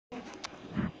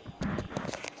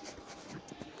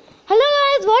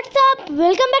guys, what's up?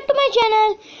 Welcome back to my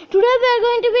channel. Today we are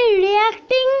going to be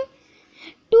reacting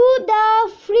to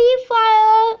the Free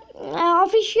Fire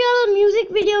official music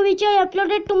video which I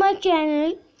uploaded to my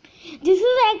channel. This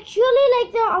is actually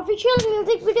like the official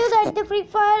music video that the Free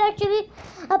Fire actually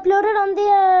uploaded on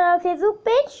their Facebook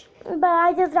page, but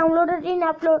I just downloaded it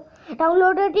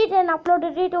and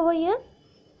uploaded it over here.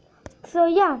 So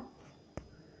yeah.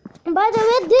 By the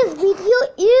way, this video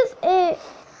is a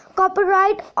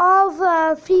copyright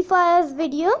of Free Fire's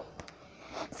video.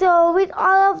 So with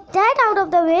all of that out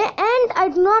of the way, and I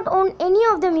do not own any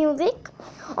of the music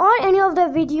or any of the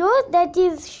videos that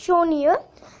is shown here.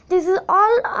 This is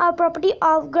all property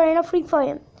of Garena Free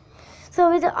Fire.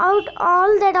 So without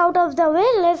all that out of the way,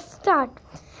 let's start.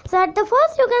 So at the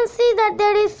first you can see that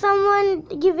there is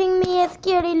someone giving me a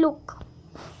scary look.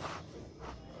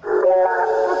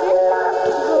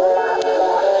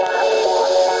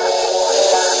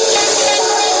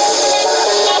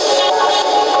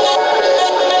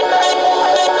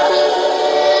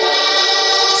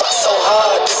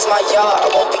 I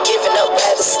won't be giving up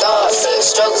at the start. Seeing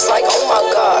struggles like, oh my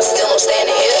God, still I'm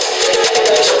standing here.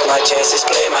 Took my chances,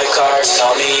 play my cards.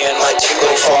 Saw me and my team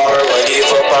go far. Won't give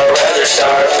up, I'd rather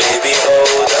start. Baby,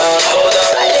 hold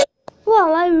on.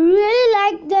 Wow, I really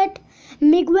like that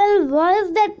Miguel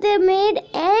voice that they made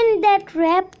and that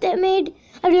rap they made.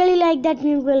 I really like that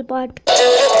Miguel part. To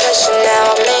the pressure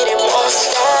now, I made it, won't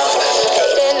stop.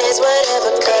 Hating is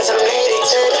whatever, cause I made it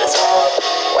to the top.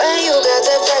 When you got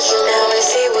the pressure now, let's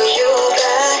see what you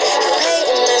got. You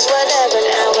hating is whatever,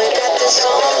 now we got this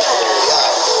on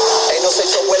high. No sé,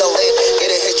 so bueno,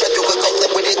 quieres headshot, you can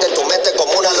complete with it. En tu mente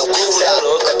como una locura.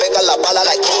 Te pegan la bala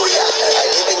like Julia. I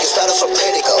live in you started so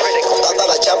critical. Dando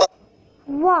la chamba.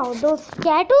 Wow, those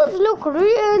tattoos look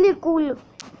really cool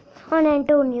on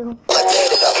Antonio.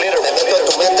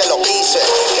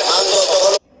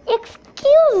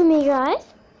 Excuse me guys,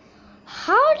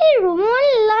 how did one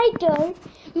lighter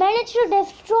manage to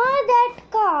destroy that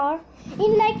car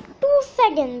in like 2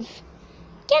 seconds?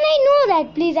 Can I know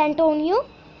that please, Antonio?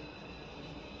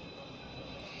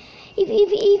 If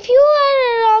you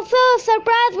are also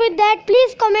surprised with that,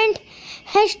 please comment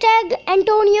hashtag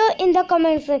Antonio in the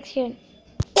comment section.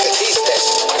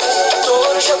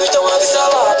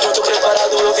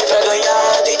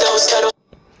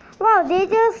 Wow, they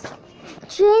just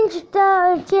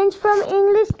changed from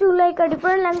English to like a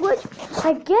different language.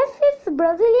 I guess it's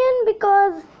Brazilian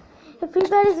because Free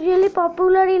Fire is really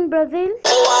popular in Brazil.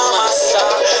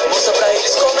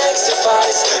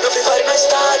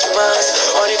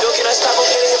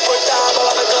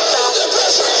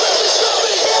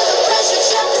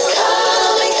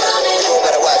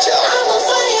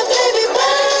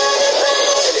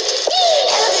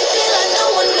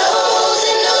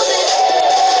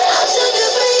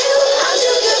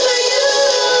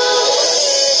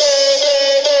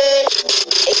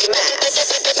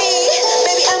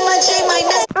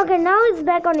 Okay, now it's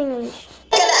back on English.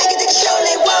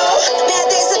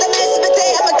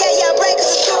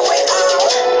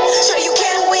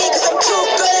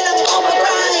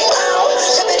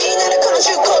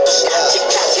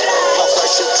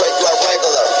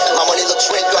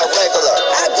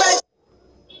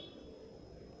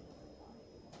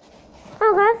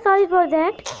 Oh guys, sorry for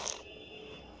that.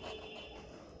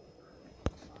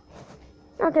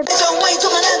 Okay.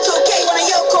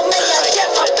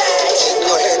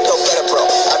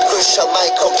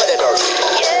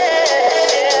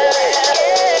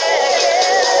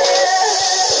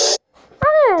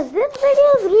 This video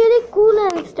is really cool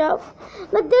and stuff,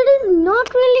 but there is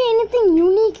not really anything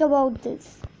unique about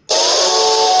this.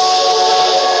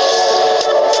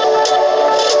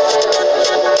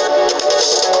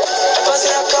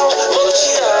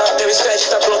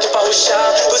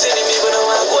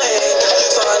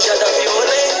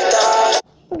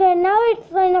 Okay, now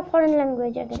it's in a foreign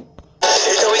language again.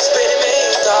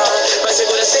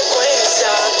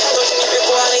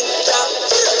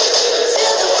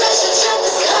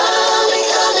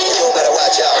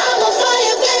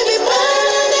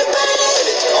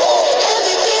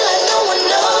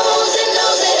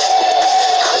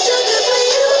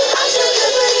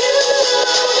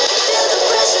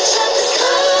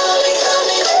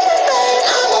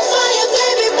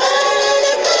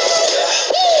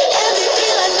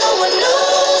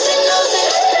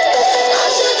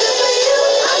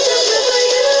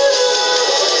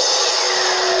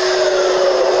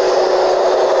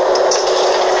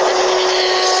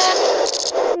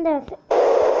 That's it.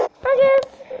 I guess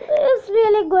it's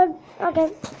really good. Okay,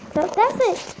 so that's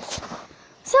it.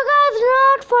 So guys, do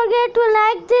not forget to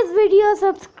like this video,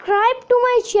 subscribe to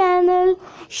my channel,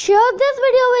 share this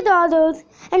video with others,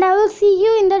 and I will see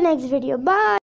you in the next video. Bye.